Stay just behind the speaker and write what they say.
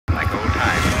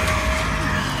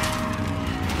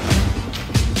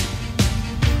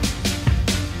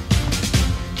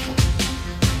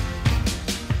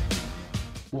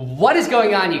What is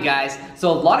going on, you guys?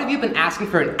 So a lot of you have been asking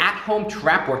for an at-home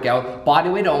trap workout,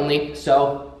 bodyweight only,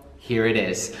 so here it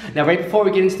is. Now right before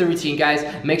we get into the routine, guys,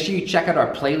 make sure you check out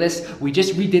our playlist. We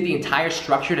just redid the entire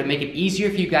structure to make it easier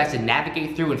for you guys to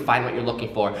navigate through and find what you're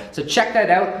looking for. So check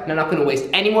that out, and I'm not gonna waste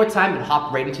any more time and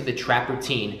hop right into the trap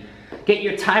routine. Get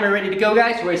your timer ready to go,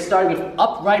 guys. We're starting with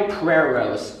upright prayer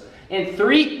rows. In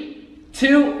 3,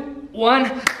 2, 1,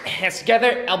 hands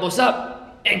together, elbows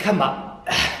up, and come up.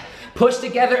 Push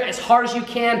together as hard as you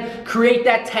can, create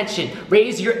that tension.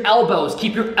 Raise your elbows,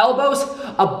 keep your elbows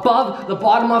above the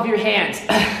bottom of your hands.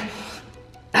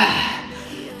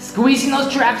 Squeezing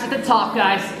those traps at the top,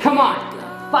 guys. Come on,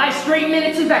 5 straight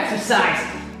minutes of exercise.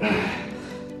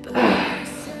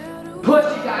 Push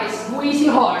it, guys, squeezing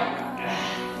hard.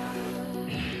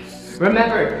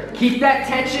 Remember, keep that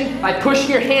tension by pushing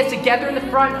your hands together in the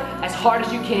front as hard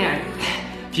as you can.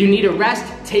 If you need a rest,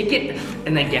 take it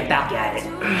and then get back at it.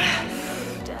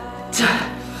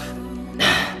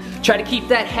 Try to keep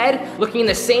that head looking in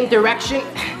the same direction.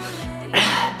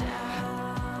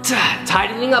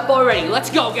 Tightening up already. Let's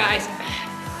go, guys.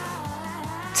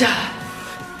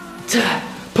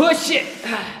 Push it.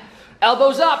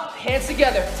 Elbows up, hands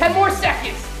together. 10 more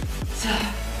seconds.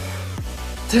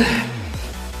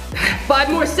 5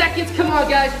 more seconds. Come on,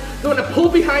 guys. Going to pull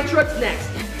behind Shrugs next.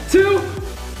 2,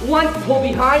 1, pull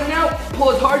behind now.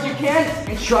 Pull as hard as you can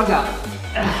and shrug up.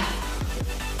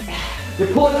 You're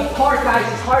pulling apart, guys,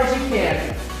 as hard as you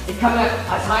can. And come up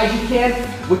as high as you can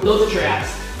with those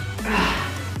traps.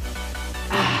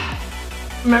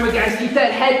 Remember, guys, keep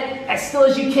that head as still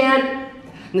as you can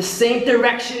in the same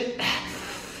direction.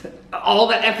 All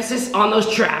that emphasis on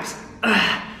those traps.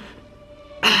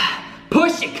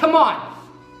 Push it, come on.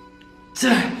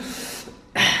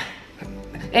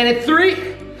 And in 3,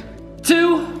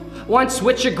 2, 1,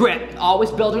 switch your grip. Always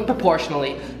building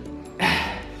proportionally.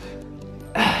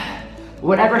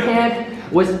 Whatever hand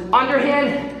was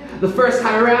underhand the first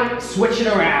time around, switch it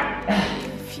around.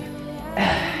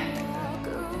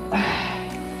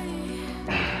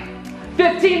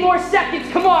 15 more seconds,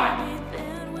 come on.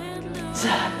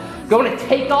 Going to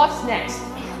takeoffs next.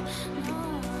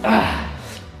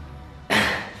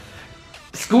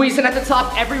 Squeezing at the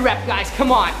top every rep, guys,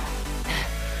 come on.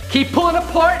 Keep pulling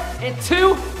apart in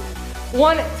 2,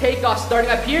 1, takeoff. Starting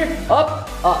up here, up,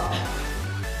 up,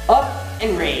 up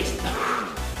and raise.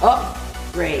 Up,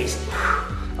 raise,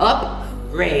 up,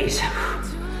 raise.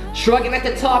 Shrugging at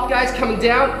the top, guys, coming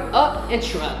down, up and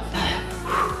shrug.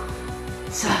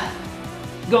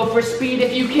 Go for speed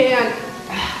if you can.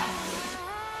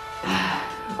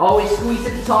 Always squeeze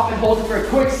at the top and hold it for a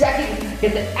quick second.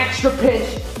 Get the extra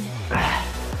pinch.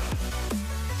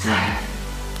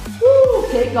 Woo,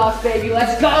 take off, baby,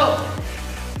 let's go.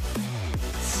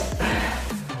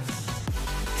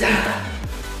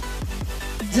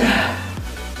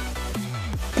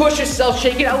 Push yourself,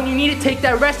 shake it out when you need it, take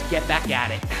that rest, get back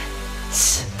at it.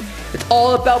 It's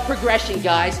all about progression,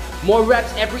 guys. More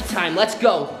reps every time, let's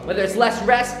go. Whether it's less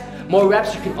rest, more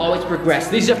reps, you can always progress.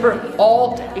 These are for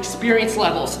all experience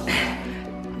levels.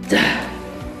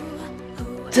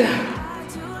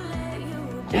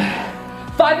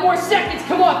 5 more seconds,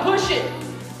 come on, push it.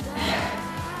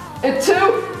 And 2,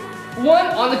 1,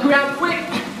 on the ground, quick.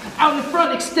 Out in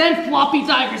front, extend floppy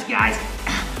divers, guys.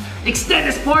 Extend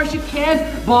as far as you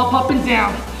can, bump up and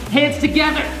down. Hands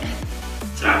together.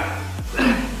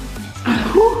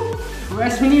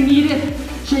 Rest when you need it.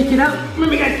 Shake it out.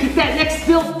 Remember, guys, keep that neck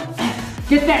still.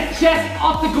 Get that chest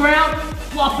off the ground.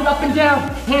 Flop it up and down.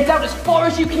 Hands out as far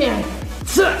as you can.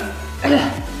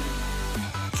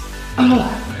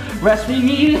 Rest when you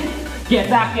need it. Get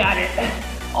back at it.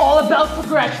 All about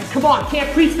progression. Come on,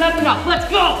 can't pre-step enough. Let's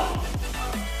go.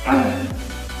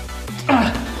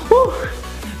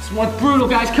 This one's brutal,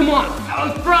 guys. Come on.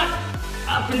 Out in front.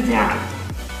 Up and down.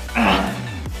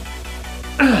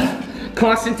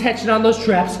 Constant tension on those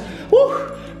traps. Woo.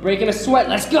 Breaking a sweat.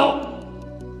 Let's go.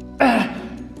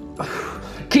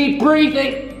 Keep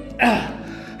breathing.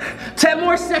 10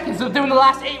 more seconds of doing the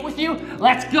last 8 with you.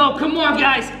 Let's go. Come on,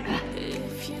 guys.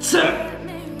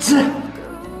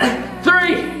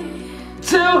 3,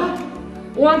 2,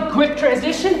 1. Quick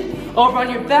transition. Over on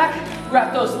your back.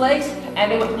 Grab those legs.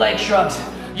 And then with leg shrugs.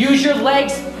 Use your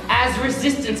legs as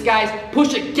resistance, guys.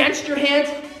 Push against your hands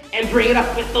and bring it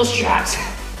up with those traps.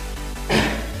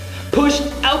 Push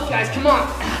out, guys, come on.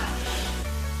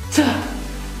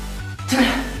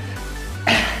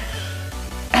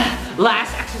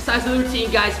 Last exercise of the routine,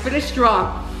 guys. Finish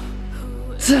strong.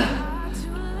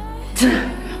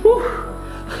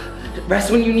 Rest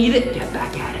when you need it, get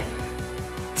back at it.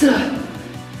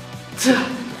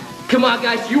 Come on,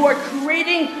 guys, you are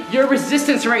creating your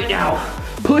resistance right now.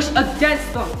 Push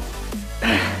against them.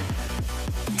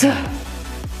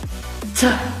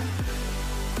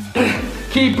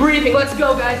 Keep breathing, let's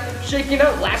go guys. Shaking it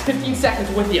out, last 15 seconds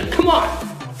with you, come on.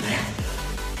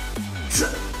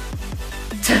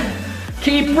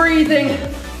 Keep breathing.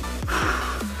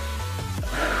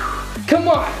 Come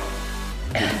on.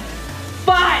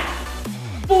 5,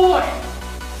 4,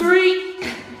 3,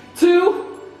 2,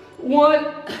 1.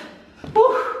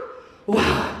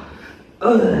 Wow.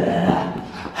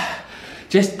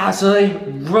 Just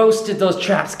absolutely roasted those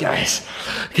traps, guys.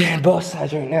 Getting both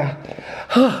sides right now.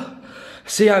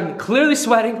 See, I'm clearly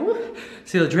sweating.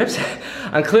 See the drips?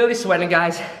 I'm clearly sweating,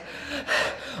 guys.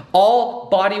 All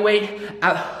body weight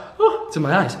out. It's in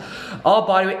my eyes. All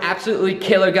body weight, absolutely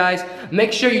killer, guys.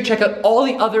 Make sure you check out all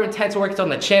the other intense workouts on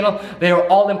the channel. They are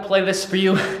all in playlists for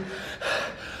you.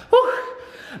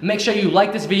 Make sure you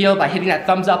like this video by hitting that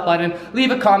thumbs up button.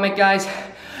 Leave a comment, guys.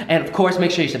 And of course,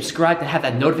 make sure you subscribe to have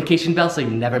that notification bell so you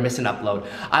never miss an upload.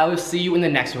 I will see you in the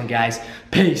next one, guys.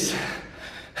 Peace.